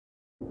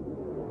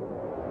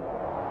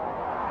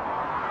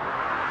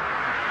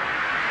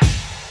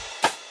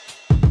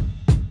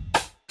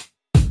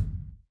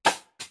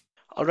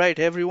Alright,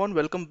 hey everyone,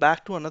 welcome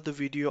back to another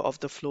video of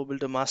the Flow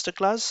Builder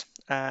Masterclass.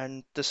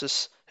 And this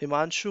is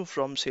Himanshu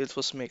from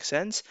Salesforce Makes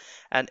Sense.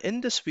 And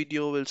in this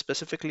video, we'll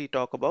specifically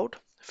talk about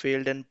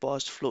failed and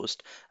paused flows,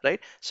 right?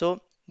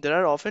 So there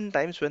are often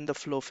times when the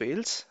flow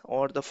fails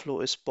or the flow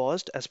is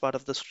paused as part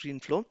of the screen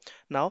flow.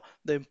 Now,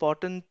 the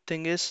important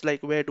thing is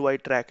like, where do I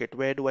track it?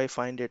 Where do I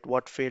find it?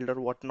 What failed or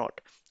what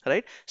not,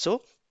 right?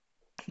 So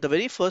the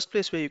very first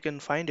place where you can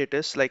find it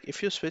is like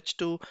if you switch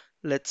to,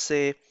 let's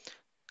say,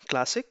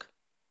 Classic,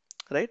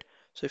 right?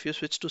 So if you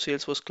switch to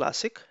Salesforce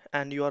Classic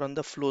and you are on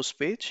the flows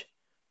page,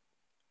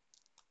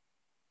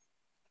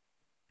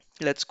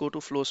 let's go to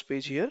flows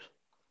page here.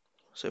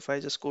 So if I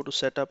just go to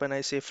setup and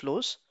I say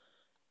flows,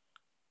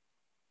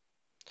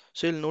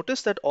 so you'll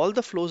notice that all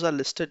the flows are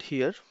listed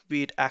here,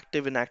 be it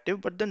active,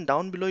 inactive, but then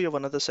down below you have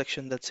another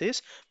section that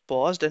says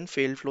paused and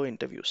failed flow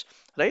interviews,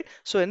 right?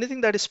 So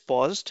anything that is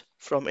paused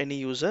from any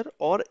user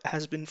or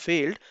has been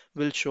failed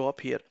will show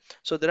up here.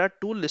 So there are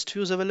two list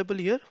views available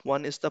here.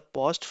 One is the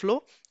paused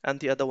flow and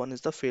the other one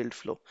is the failed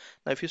flow.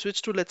 Now, if you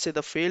switch to, let's say,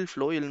 the failed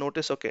flow, you'll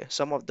notice, okay,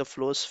 some of the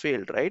flows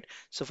failed, right?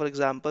 So for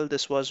example,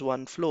 this was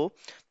one flow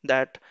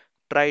that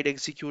tried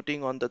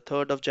executing on the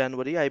 3rd of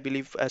January, I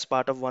believe, as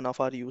part of one of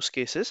our use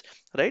cases,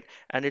 right?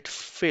 And it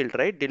failed,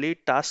 right?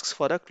 Delete tasks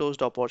for a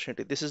closed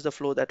opportunity. This is the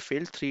flow that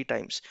failed 3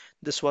 times.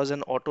 This was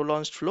an auto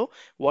launched flow.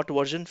 What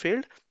version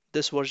failed?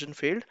 This version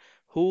failed.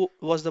 Who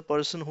was the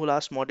person who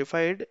last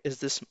modified? Is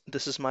this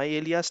is my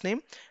alias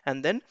name?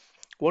 And then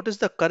what is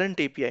the current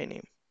API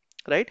name,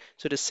 right?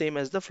 So it is same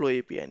as the flow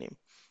API name.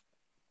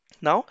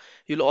 Now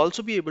you'll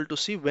also be able to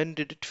see when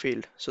did it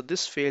fail. So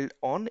this failed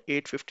on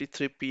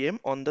 8:53 p.m.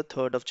 on the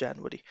 3rd of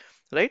January,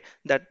 right?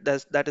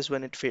 That is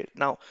when it failed.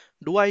 Now,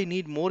 do I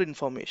need more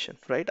information,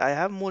 right? I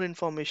have more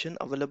information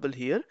available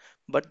here,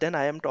 but then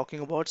I am talking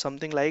about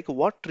something like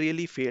what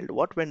really failed,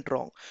 what went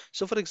wrong.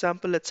 So for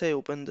example, let's say I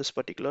open this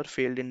particular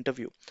failed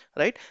interview,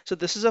 right? So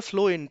this is a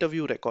flow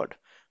interview record.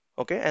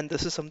 Okay, and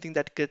this is something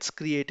that gets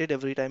created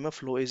every time a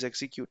flow is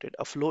executed.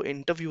 A flow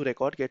interview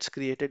record gets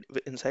created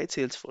inside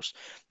Salesforce.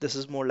 This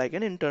is more like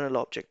an internal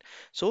object.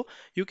 So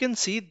you can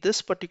see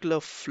this particular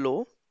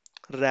flow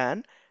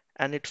ran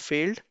and it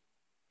failed.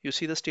 You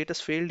see the status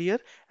failed here.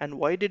 And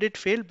why did it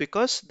fail?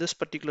 Because this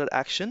particular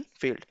action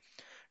failed.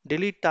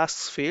 Delete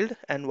tasks failed.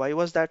 And why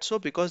was that so?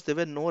 Because there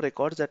were no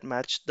records that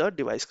matched the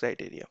device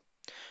criteria.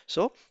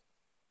 So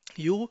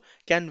you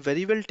can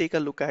very well take a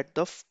look at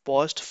the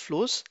paused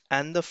flows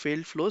and the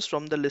failed flows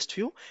from the list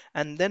view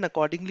and then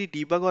accordingly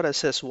debug or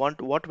assess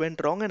what went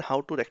wrong and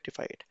how to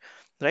rectify it,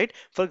 right?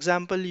 For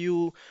example,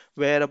 you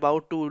were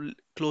about to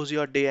close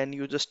your day and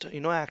you just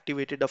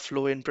activated a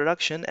flow in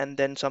production and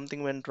then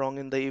something went wrong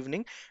in the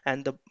evening,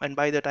 and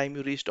by the time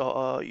you reached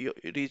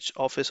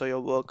office or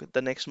your work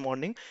the next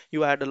morning,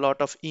 you had a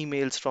lot of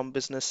emails from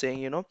business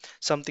saying,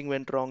 something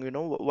went wrong,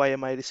 why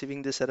am I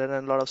receiving this error,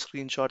 and a lot of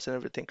screenshots and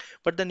everything.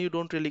 But then you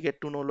don't really get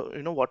to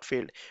know what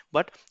failed.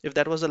 But if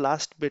that was the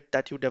last bit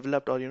that you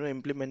developed or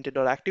implemented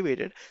or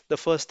activated, the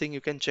first thing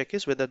you can check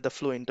is whether the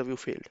flow interview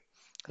failed,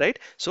 right?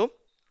 So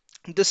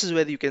this is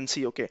where you can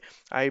see, okay,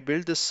 I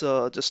built this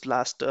just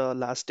last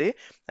day,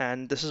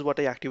 and this is what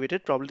I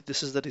activated. Probably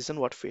this is the reason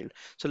what failed.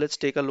 So let's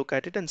take a look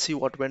at it and see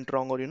what went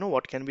wrong, or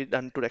what can be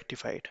done to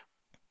rectify it,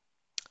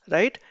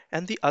 right?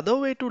 And the other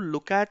way to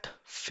look at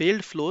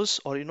failed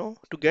flows, or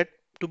to get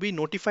to be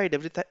notified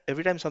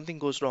every time something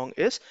goes wrong,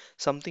 is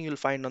something you'll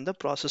find on the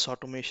process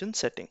automation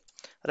setting,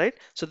 right?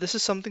 So this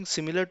is something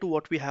similar to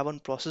what we have on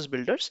process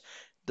builders.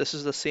 This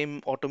is the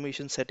same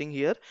automation setting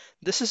here.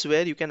 This is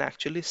where you can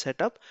actually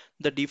set up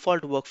the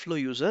default workflow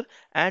user,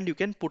 and you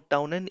can put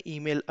down an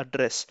email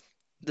address.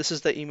 This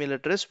is the email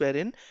address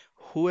wherein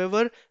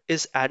whoever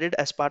is added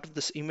as part of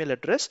this email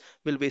address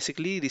will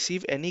basically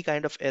receive any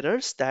kind of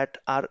errors that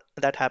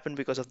happen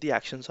because of the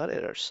actions or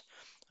errors,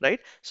 right?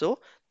 So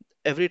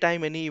every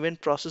time any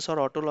event process or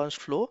auto launch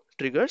flow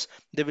triggers,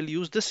 they will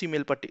use this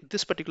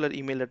particular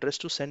email address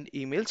to send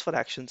emails for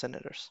actions and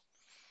errors.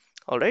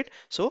 All right.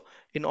 So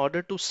in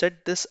order to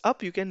set this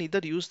up, you can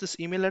either use this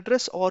email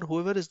address, or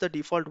whoever is the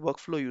default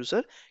workflow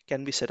user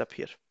can be set up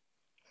here.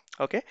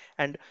 Okay.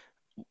 And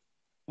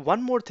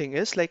one more thing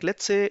is, like,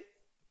 let's say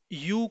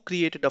you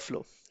created a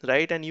flow,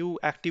 right? And you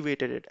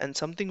activated it and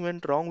something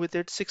went wrong with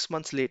it 6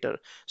 months later.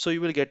 So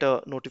you will get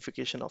a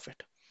notification of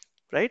it,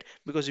 right?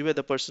 Because you were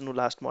the person who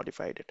last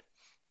modified it.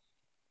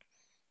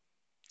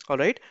 All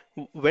right.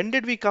 When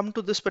did we come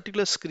to this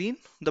particular screen?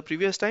 The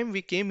previous time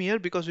we came here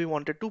because we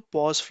wanted to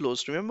pause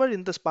flows. Remember,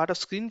 in this part of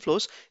screen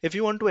flows, if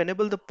you want to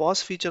enable the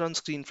pause feature on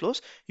screen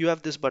flows, you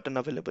have this button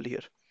available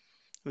here,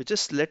 which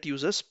is let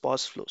users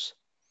pause flows.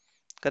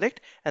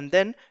 Correct? And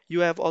then you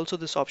have also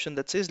this option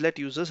that says let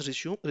users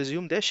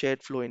resume their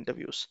shared flow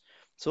interviews.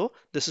 So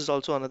this is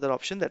also another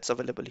option that's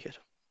available here.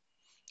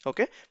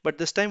 Okay, but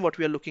this time what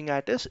we are looking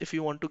at is, if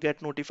you want to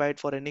get notified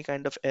for any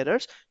kind of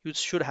errors, you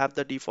should have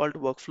the default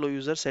workflow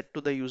user set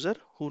to the user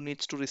who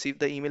needs to receive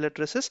the email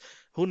addresses,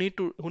 who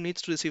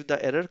needs to receive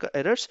the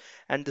errors,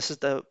 and this is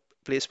the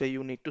place where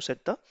you need to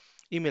set the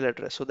email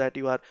address so that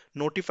you are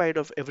notified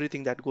of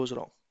everything that goes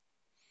wrong.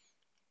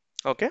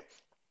 Okay.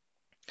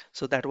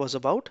 So that was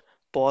about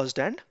paused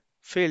and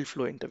failed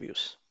flow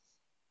interviews.